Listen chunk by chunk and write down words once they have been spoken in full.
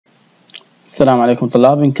السلام عليكم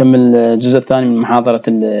طلاب. نكمل الجزء الثاني من محاضرة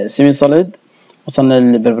السيميسوليد. وصلنا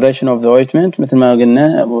للpreparation of the ointment مثل ما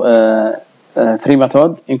قلنا 3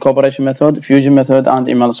 method: incorporation method, fusion method and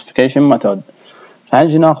emulsification method. راح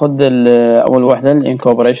نجي ناخذ أول وحدة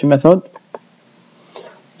incorporation method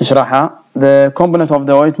نشرحها. The components of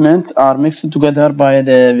the ointment are mixed together by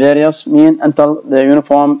the various means until the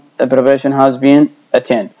uniform preparation has been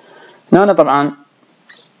attained. هنا طبعا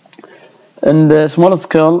in the small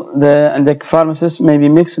scale, the pharmacist maybe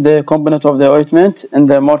mix the component of the ointment in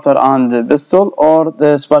the mortar and the pestle, or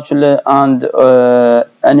the spatula and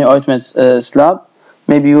any ointment slab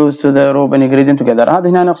may be used to the raw ingredient together. هذا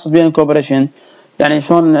هنا نقصد بها incorporation، يعني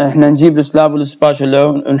شلون احنا نجيب السلاب والسباتشولا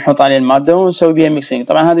ونحط عليه المادة ونسوي بها ميكسينج.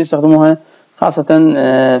 طبعا هذه يستخدموها خاصة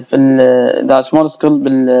في the small scale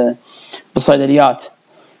بالصيدليات.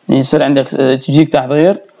 يعني يصير عندك تجيك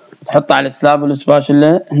تحضير تحطه على السلاب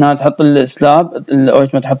والسباتشولا. هنا تحط السلاب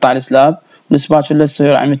الاويتمنت تحطه على السلاب والسباتشولا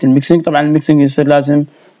تصير عملية الميكسينج. طبعا الميكسينج يصير لازم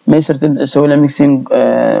ما يصير تسوي له ميكسينج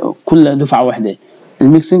كله دفعة واحدة.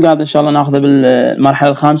 الميكسينج هذا ان شاء الله ناخذه بالمرحلة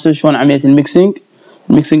الخامسة شلون عملية الميكسينج.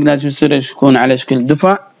 الميكسينج لازم يصير يكون على شكل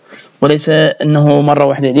دفع وليس انه مرة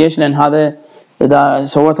واحدة. ليش؟ لان هذا اذا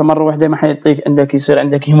سويته مرة واحدة ما حيعطيك عندك يصير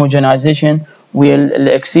عندك هيموجينايزيشن ويا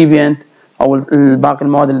الاكسيبيانت او باقي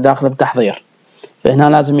المواد اللي داخله بالتحضير. فهنا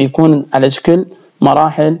لازم يكون على شكل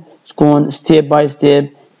مراحل تكون ستيب باي ستيب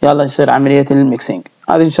يلا يصير عملية الميكسينج.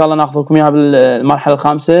 هذه ان شاء الله ناخذكم اياها بالمرحلة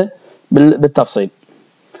الخامسة بالتفصيل.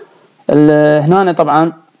 هنا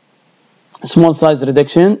طبعا small size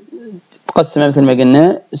reduction تقسمها مثل ما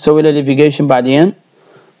قلنا، نسوي له ليفيجيشن بعدين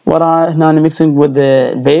وراء هنا ميكسينج with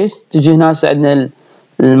the base. تجي هنا عندنا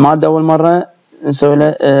المادة اول مرة نسوي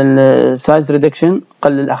له السايز ريدكشن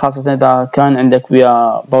قلل خاصة اذا كان عندك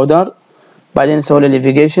ويا باودر. بعدين نسوي له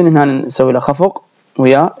ليفيجيشن، هنا نسوي له خفق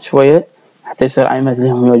وياه شويه حتى يصير عمليه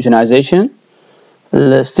الهوموجينايزيشن.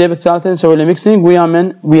 الستيب الثالثه نسوي له ميكسينج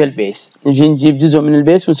ويا البيس. نجي نجيب جزء من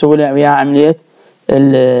البيس ونسوي له وياه عمليه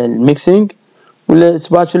الميكسينج.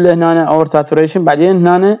 والسباتشولا هنا اور ساتوريشن. بعدين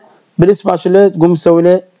هنا بالسباتشولا تقوم تسوي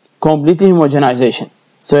له كومبليتلي هوموجينايزيشن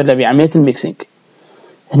تصير له بعمليه الميكسينج.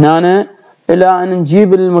 هنا الى ان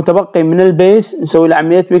نجيب المتبقي من البيس نسوي له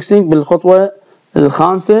عمليه ميكسينج بالخطوه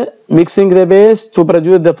الخامسة mixing the base to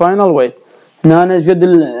produce the final weight. هنا ايش قد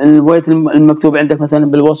الويت المكتوب عندك مثلا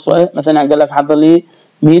بالوصفة، مثلا قال لك حضر لي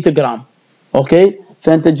 100 جرام اوكي،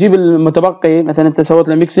 فانت تجيب المتبقي مثلا انت سويت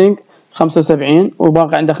له ميكسينج 75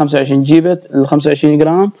 وباقي عندك 25، جيبت ال 25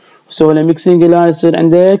 جرام وسوي له ميكسينج الى يصير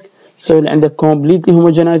عندك يسوي عندك كومبليتلي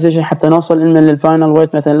هوموجينايزيشن حتى نوصل من الفاينل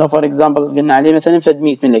ويت. مثلا لو فور اكزامبل قلنا عليه مثلا فد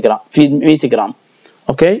 100 ملي جرام في 100 جرام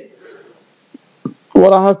اوكي.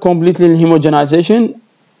 وراها كومبليتلي الهيموجينايزيشن،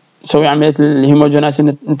 نسوي عمليه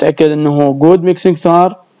الهيموجينايزيشن نتاكد انه جود ميكسينج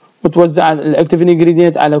صار، وتوزع الاكتيف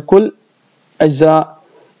انجريدينت على كل اجزاء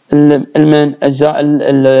اجزاء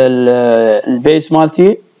البيس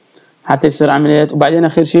مالتي حتى يصير عمليه. وبعدين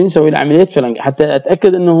اخر شيء نسوي له عمليه فيلنج حتى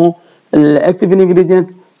اتاكد انه الاكتيف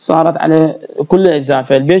انجريدينت صارت على كل الاجزاء.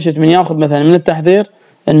 فالبيشنت من ياخذ مثلا من التحضير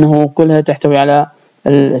انه كلها تحتوي على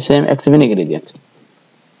السيم اكتيف انجريدينت.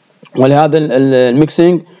 ولهذا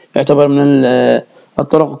الميكسينج يعتبر من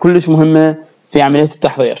الطرق كلش مهمة في عملية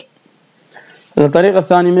التحضير. الطريقة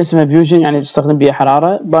الثانية من اسمها فيوجن، يعني تستخدم بها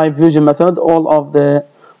حرارة. By fusion method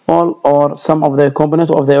all or some of the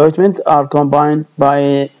components of the ointment are combined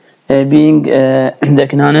by being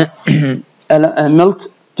عندك هنا melt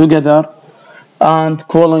together and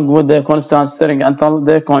cooling with the constant stirring until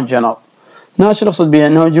they congeal. هنا شو نقصد بها؟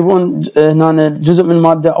 انه يجيبون هنا جزء من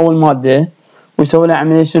المادة او المادة ويسوي له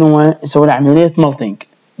عملية شنو؟ يسوي له عملية ملتنج.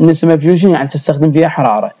 نسمى فيوجن يعني تستخدم فيها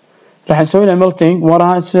حرارة. راح نسوي له ملتنج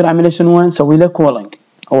وراها تصير عملية شنو؟ نسوي له كولينج.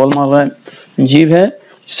 أول مرة نجيبها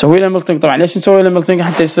نسوي له ملتنج. طبعا ليش نسوي له ملتنج؟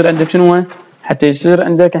 حتى يصير عندك شنو؟ حتى يصير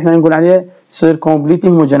عندك احنا نقول عليه يصير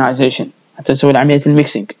كومبليتلي هوموجينايزيشن حتى نسوي له عملية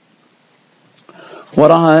الميكسينج.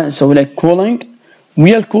 وراها نسوي له كولينج،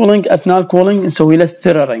 ويا الكولينج أثناء الكولينج نسوي له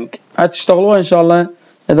ستيررينج. هتشتغلوها إن شاء الله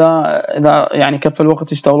إذا يعني كفى الوقت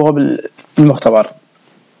تشتغلوها بالمختبر.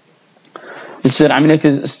 يصير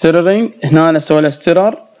عملية ستيررينج. هنا نسوي له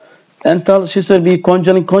ستيرر انت شو يصير بيه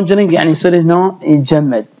كونجلينج يعني يصير هنا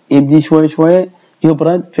يتجمد، يبدي شوي شوي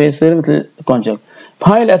يبرد فيصير مثل كونجل.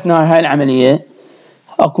 بهاي الاثناء هاي العملية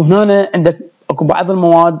اكو هنا عندك اكو بعض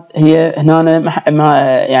المواد هي هنا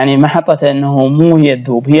ما حطتها انه مو هي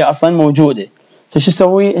تذوب، هي اصلا موجودة. فشو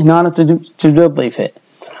تسوي هنا تبدأ تضيفها.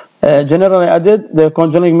 Generally added the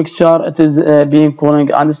congealing mixture it is being cooling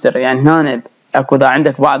and stir. يعني هنا اكو اذا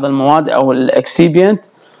عندك بعض المواد او الاكسيبيانت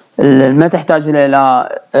ما تحتاج الى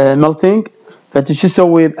ملتنج فتشو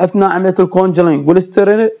تسوي اثناء عمليه الكونجلينج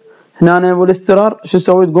والستيرنج هنا والاسترار شو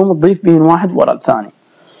تسوي؟ تقوم تضيف بين واحد ورا الثاني.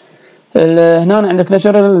 هنا عندك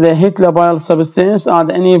natural the heat labile substance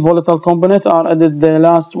and any volatile component are added the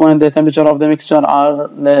last when the temperature of the mixture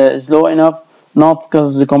is low enough not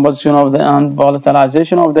cause the composition of the and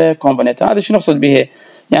volatilization of the component. هذا شو نقصد به؟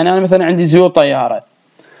 يعني انا مثلا عندي زيوت طياره،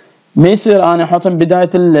 ما يصير انا احطهم بدايه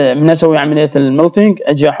من اسوي عمليه الملتنج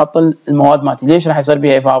اجي احط المواد مالتي، ليش؟ راح يصير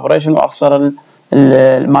بها evaporation واخسر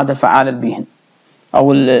الماده الفعاله اللي بيهن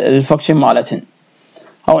او الفكشن مالتهن.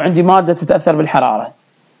 او عندي ماده تتاثر بالحراره،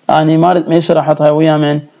 أنا ما يصير أحطها ويا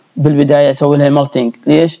من بالبداية أسوي لها ملتنج،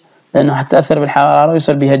 ليش؟ لأنه حتتأثر بالحرارة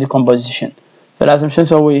ويصير بها decomposition. فلازم شو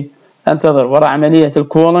نسوي؟ أنتظر ورا عملية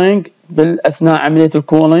الكولينج، بالأثناء عملية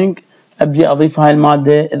الكولينج أبدي أضيف هاي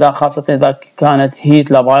المادة إذا خاصة إذا كانت heat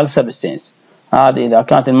labile substance. هذه إذا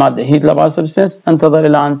كانت المادة heat labile substance أنتظر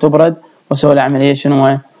إلى أن تبرد وأسوي لها عملية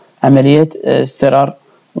شنو؟ عملية استرار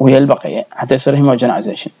ويا البقية حتى يصير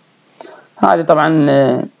homogenization. هذه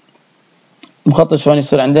طبعا مخطط شلون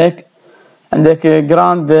يصير عندك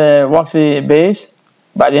جراند واكسي بيس،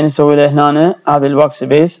 بعدين نسوي له هنا هذا الواكسي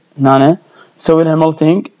بيس هنا نسوي لها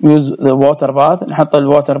ملتنج يوز ذا ووتر باث، نحط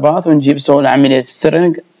الووتر باث ونجيب نسوي له عمليه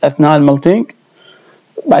ستيرنج اثناء الملتنج،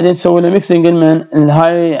 بعدين نسوي له ميكسنج من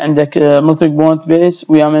الهاي عندك ملتنج بوينت بيس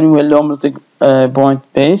ويا اللو ملتنج بوينت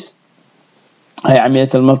بيس، هاي عمليه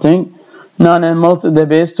الملتنج. هنا ملت ذا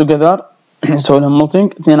بيس توجذر نسوي لهم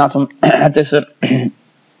ملتنج اثنيناتهم حتى يصير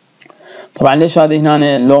طبعا ليش هذه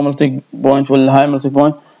هنا اللو ملتنج بوينت والهاي ملتنج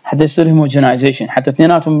بوينت؟ حتى يصير هوموجنايزيشن، حتى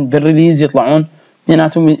اثنيناتهم بالريليز يطلعون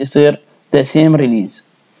اثنيناتهم يصير the same release.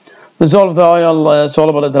 Dissolve the oil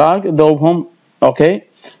soluble drug ذوبهم اوكي.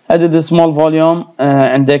 added the small volume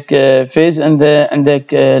عندك phase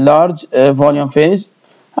عندك large volume phase،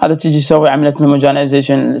 هذا تيجي تسوي عملية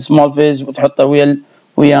homogenization small phase وتحطه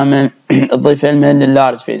ويا من تضيفه من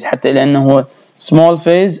لللارج phase، حتى لأنه هو small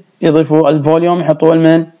phase يضيفوا الفوليوم يحطوا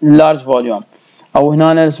من اللارج فوليوم، او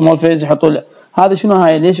هنا السمول فيز يحطوا هذا شنو؟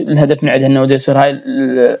 هاي ليش الهدف من عندها انه يصير هاي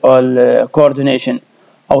الكوردينيشن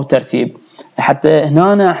او الترتيب، حتى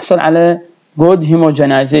هنا احصل على جود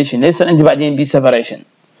هيموجينايزيشن، ليس عندي بعدين بي سيبريشن.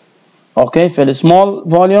 اوكي، فالسمول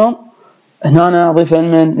فوليوم هنا اضيفه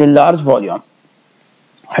من لللارج فوليوم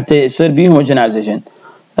حتى يصير بي هيموجينايزيشن.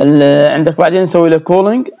 عندك بعدين نسوي له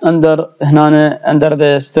كولينج اندر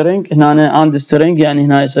ذا ستيرنج، هنا اند ستيرنج يعني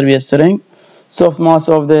هنا يصير بيه ستيرنج. سوفت ماس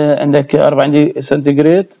اوف ذا عندك 40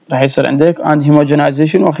 سنتيجريد راح يصير عندك اند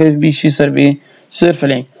هيموجينايزيشن، واخير بيه شي يصير بيه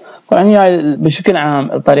فيلينج. طبعا هي بشكل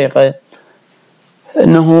عام الطريقه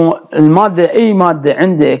انه الماده اي ماده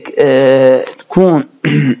عندك تكون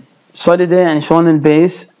صلده، يعني شلون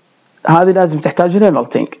البيس هذه لازم تحتاج لها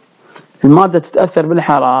ملتنج. الماده تتاثر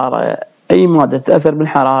بالحراره، اي ماده تتاثر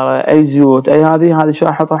بالحراره، اي زيوت، اي هذه شو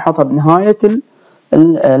احطها بنهايه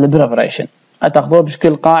البريبريشن، تاخذوها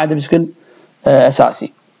بشكل قاعده بشكل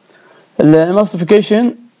اساسي. Emulsification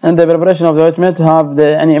and the preparation of the ointment have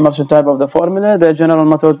any emulsion type of the formula. The general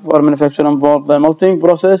method for manufacture involve the melting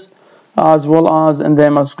process as well as in the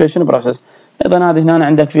emulsification process. ايضا هذه هنا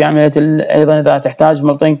عندك في عمليه ايضا اذا تحتاج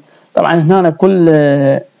melting، طبعا هنا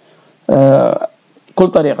كل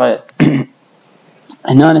طريقه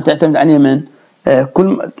هنا تعتمد على من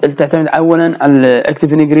تعتمد اولا على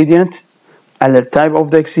الاكتيف انجريدينت، على التايب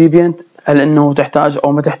اوف ذا اكسيبينت، هل انه تحتاج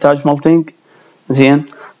او ما تحتاج ملتنج. زين،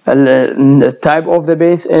 التايب اوف ذا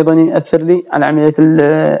بيس ايضا ياثر لي على عمليه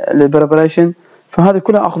البريبريشن، فهذه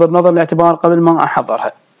كلها اخذ بنظر الاعتبار قبل ما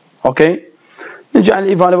احضرها. اوكي، نجي على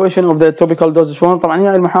الايفالويشن اوف ذا توبيكال دوزج فورم. طبعا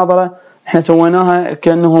هي المحاضره احنا سويناها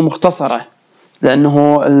كانه مختصره،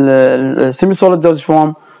 لانه السيميسوليد دوزج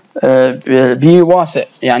فورم بي واسع،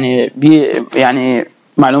 يعني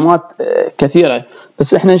معلومات كثيره،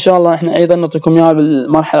 بس احنا ان شاء الله احنا ايضا نعطيكم اياها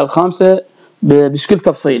بالمرحله الخامسه بشكل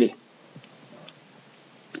تفصيلي.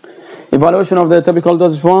 evaluation of the typical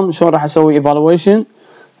dosage form، شلون راح اسوي evaluation؟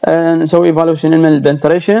 نسوي evaluation من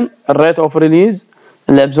البنتريشن، الريت اوف ريليز،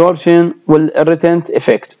 الابزوربشن والirritant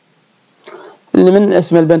افكت. اللي من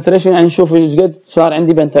اسم البنتريشن يعني نشوف ايش قد صار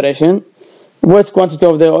عندي بنتريشن. What quantity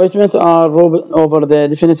of the ointment are rubbed over the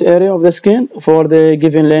definite area of the skin for the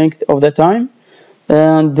given length of the time,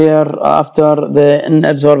 and thereafter the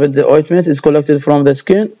unabsorbed ointment is collected from the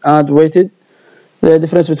skin and weighted. The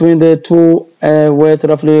difference between the two weight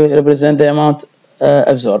roughly represent the amount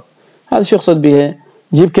absorbed. هذا شو يقصد به؟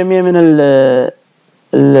 جيب كمية من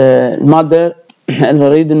المادة اللي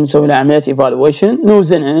نريد نسوي لها عملية evaluation،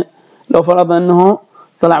 نوزنها. لو فرضنا انه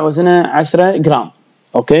طلع وزنها 10 جرام،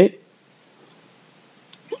 اوكي،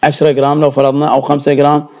 10 جرام لو فرضنا او 5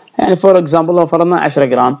 جرام، يعني فور اكزامبل لو فرضنا 10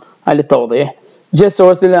 جرام، هاي للتوضيح. جيت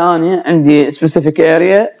سويت لها اني عندي سبيسيفيك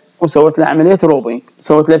اريا وسويت لها عملية روبينج،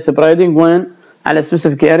 سويت لها سبرايدنج وين على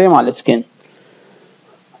سبيسيفيك اريا مال السكين.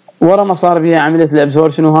 ورا ما صار بيها عمليه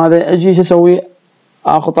الابزوربشن وهذا اجي شو اسوي؟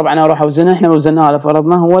 اخذ طبعا اروح اوزنها، احنا وزناها على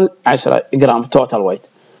فرضنا هو 10 جرام توتال ويت.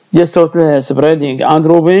 جيت سويت لها سبريدنج اند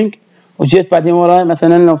روبينج، وجيت بعدين ورا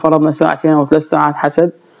مثلا لو فرضنا ساعتين او 3 ساعات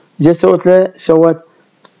حسب، جيت سويت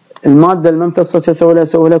الماده الممتصه شو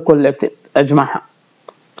اسوي لها كولكت، اجمعها.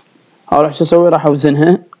 اروح شو اسوي؟ راح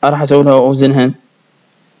اوزنها، راح اسوي لها اوزنها.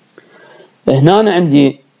 هنا أنا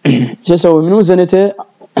عندي شو اسوي؟ من وزنتها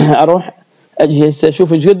اروح اجي هسه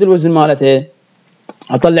اشوف ايش قد الوزن مالتها،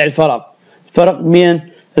 اطلع الفرق مين؟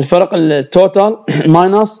 الفرق التوتال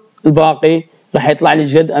ماينس الباقي، راح يطلع لي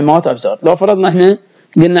ايش قد اماونت ابزورب. لو فرضنا احنا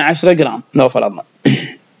قلنا 10 جرام، لو فرضنا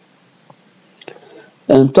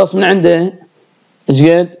امتص من عنده ايش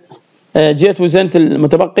قد؟ جيت وزنت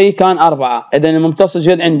المتبقي كان 4، اذا الممتص ايش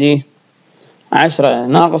قد عندي؟ 10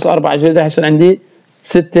 ناقص 4 ايش قد راح يصير عندي؟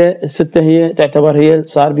 6. الستة هي تعتبر هي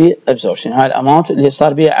صار بي ابزوربشن، هاي الاماونت اللي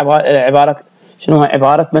صار بيها عباره شنو هي؟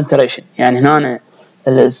 عباره بنتريشن. يعني هنا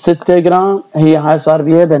ال 6 جرام هي هاي صار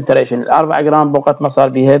بيها بنتريشن، ال 4 جرام بوقت ما صار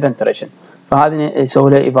بيها بنتريشن. فهذه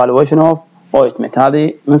يسوي لها ايفالويشن اوف اوينتمنت،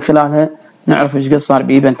 هذه من خلالها نعرف ايش قد صار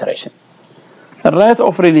بيه بنتريشن. الريت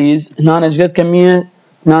اوف ريليز هنا ايش قد كميه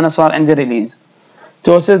هنا صار عندي ريليز.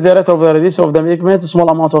 To assess the rate of the release of the medicament, a small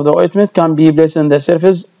amount of the ointment can be placed on the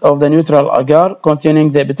surface of the neutral agar containing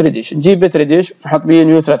the petri dish. نجيب petri dish نحط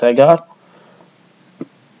بيه neutral agar.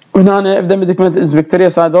 وهنا if the medicament is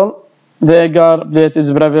bactericidal, the agar plate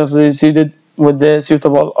is previously seeded with the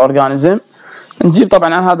suitable organism. نجيب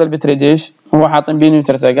طبعا على هذا البتري ديش هو حاطين بيه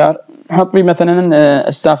نيوترال اجار، نحط بيه مثلا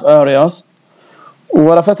ستاف اوريوس،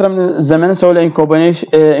 ورا فتره من الزمن نسوي له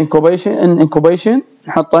انكوبيشن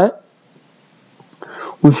نحطه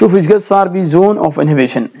ونشوف ايش قد صار بيه زون اوف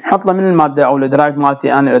انهبيشن. نحط له من الماده او الدراج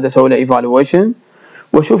مالتي انا اريد اسوي له ايفالويشن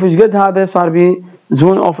واشوف ايش قد هذا صار بيه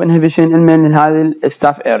زون اوف انهبيشن من هذه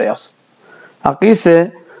الستاف اريوس. اقيسه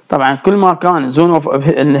طبعا كل ما كان زون اوف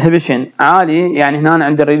انهبيشن عالي، يعني هنا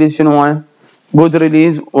عند الريليز شنو هو؟ جود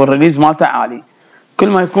ريليز، والريليز مالته عالي. كل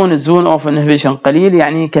ما يكون الزون اوف انهبيشن قليل،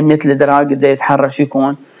 يعني كميه الادراج قد يتحرش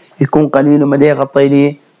يكون قليل وما يغطي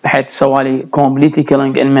لي بحيث سوى لي كومبليتلي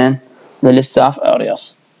كيلينج ان للستاف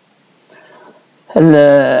اريوس.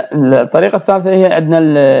 الطريقه الثالثه هي عندنا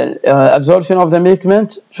الابزوربشن اوف ذا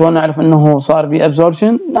ميديكمنت. شلون نعرف انه صار بي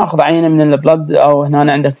ابزوربشن؟ ناخذ عينه من البلد، او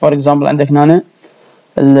هنا عندك فور اكزامبل عندك هنا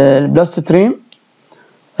البلد ستريم.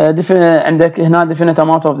 عندك هنا definite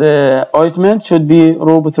amount of the ointment should be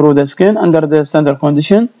rubbed through the skin under the standard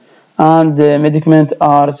condition and the medicament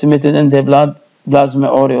are submitted in the blood, plasma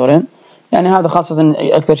or urine. يعني هذا خاصة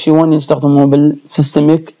أكثر شيء وين يستخدموه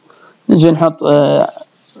بالسيستميك. نجي نحط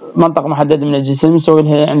منطقة محددة من الجسم نسوي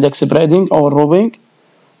لها عندك سبريدنج أو الروبينج.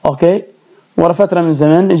 أوكي، ورا فترة من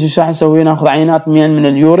الزمن نجي شو نسوي؟ ناخذ عينات من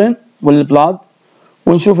اليورين والبلاد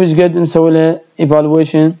ونشوف ايش قد نسوي له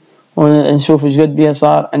ايفالويشن، ونشوف ايش قد بيها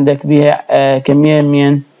صار عندك بيها كميه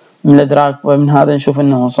من الادراج، ومن هذا نشوف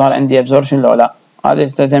انه صار عندي ابزوربشن لو لا. هذا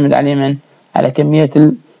تعتمد عليه على كميه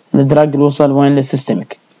الادراج اللي وصل وين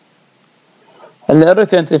للسيستميك.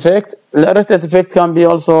 الirritant effect can be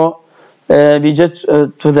also be judged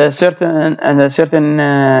to the certain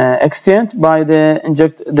extent by the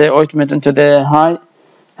inject the ointment into the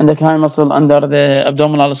عندك high muscle under the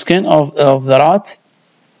abdominal skin of the rat.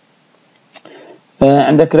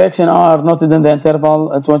 عندك reaction are noted in the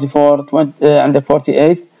interval 24 عندك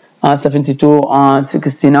 48 and 72 and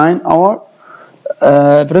 69 hour.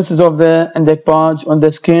 Presence of the عندك patch on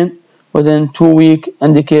the skin within 2 weeks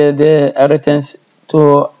indicate the irritants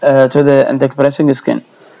to the عندك pressing skin.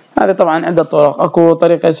 هذا طبعا عدة طرق. اكو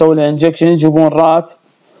طريقة يسوي له injection، يجيبون رات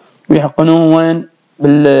ويحقنوه وين؟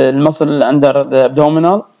 بالمصل اندر the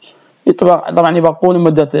abdominal. طبعا يبقون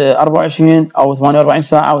لمدة 24 او 48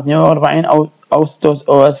 ساعة او 42 او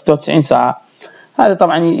 96 ساعة. هذا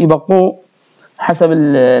طبعا يبقوه حسب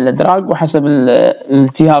الادراج وحسب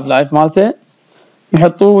الالتهاب لايف مالته،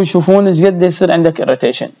 يحطوه ويشوفون ايش قد يصير عندك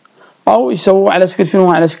irritation، او يسووه على شكل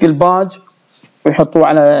شنو؟ على شكل باج، ويحطوه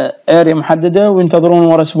على اريا محددة وينتظرون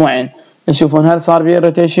ورا اسبوعين يشوفون هل صار بيه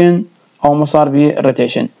irritation او ما صار بيه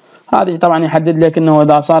irritation. هذه طبعا يحدد لك انه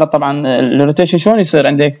اذا صارت طبعا الروتيشن شلون يصير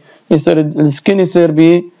عندك؟ يصير السكين يصير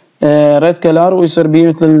ب ريد كلر ويصير ب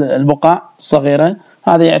مثل البقع الصغيره.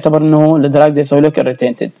 هذا يعتبر انه الدراج يسوي لك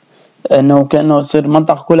irritated، انه كانه يصير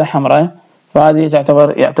منطقه كلها حمراء، فهذه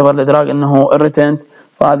يعتبر الدراج انه irritant،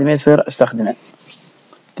 فهذه ما يصير استخدمه.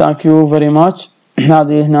 ثانك يو فيري ماتش.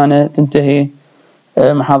 هذه هنا تنتهي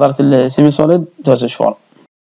محاضره السيمي سوليد دوسج فورم.